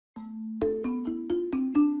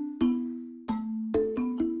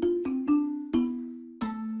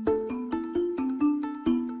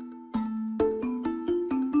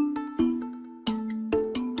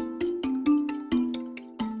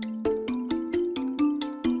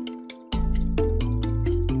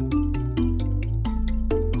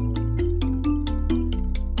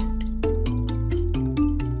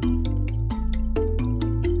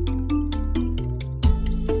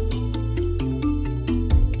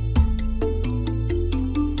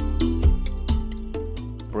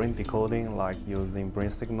decoding, like using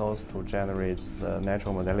brain signals to generate the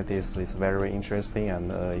natural modalities, is very interesting and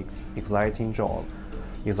exciting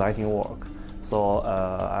work. So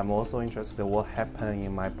I'm also interested in what happens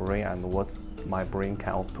in my brain and what my brain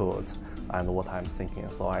can output and what I'm thinking.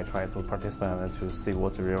 So I try to participate to see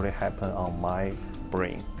what really happened on my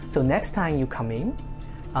brain. So next time you come in,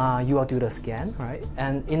 you will do the scan, right?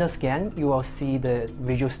 And in the scan, you will see the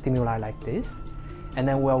visual stimuli like this, and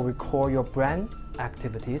then we'll record your brain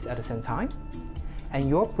activities at the same time. And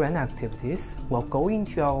your brain activities will go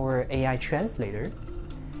into our AI translator,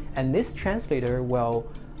 and this translator will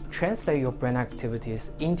translate your brain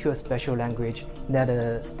activities into a special language that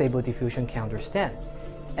a Stable Diffusion can understand.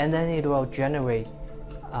 And then it will generate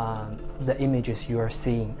the images you are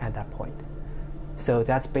seeing at that point. So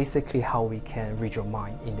that's basically how we can read your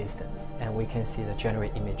mind in this sense, and we can see the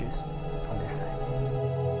generate images on this side.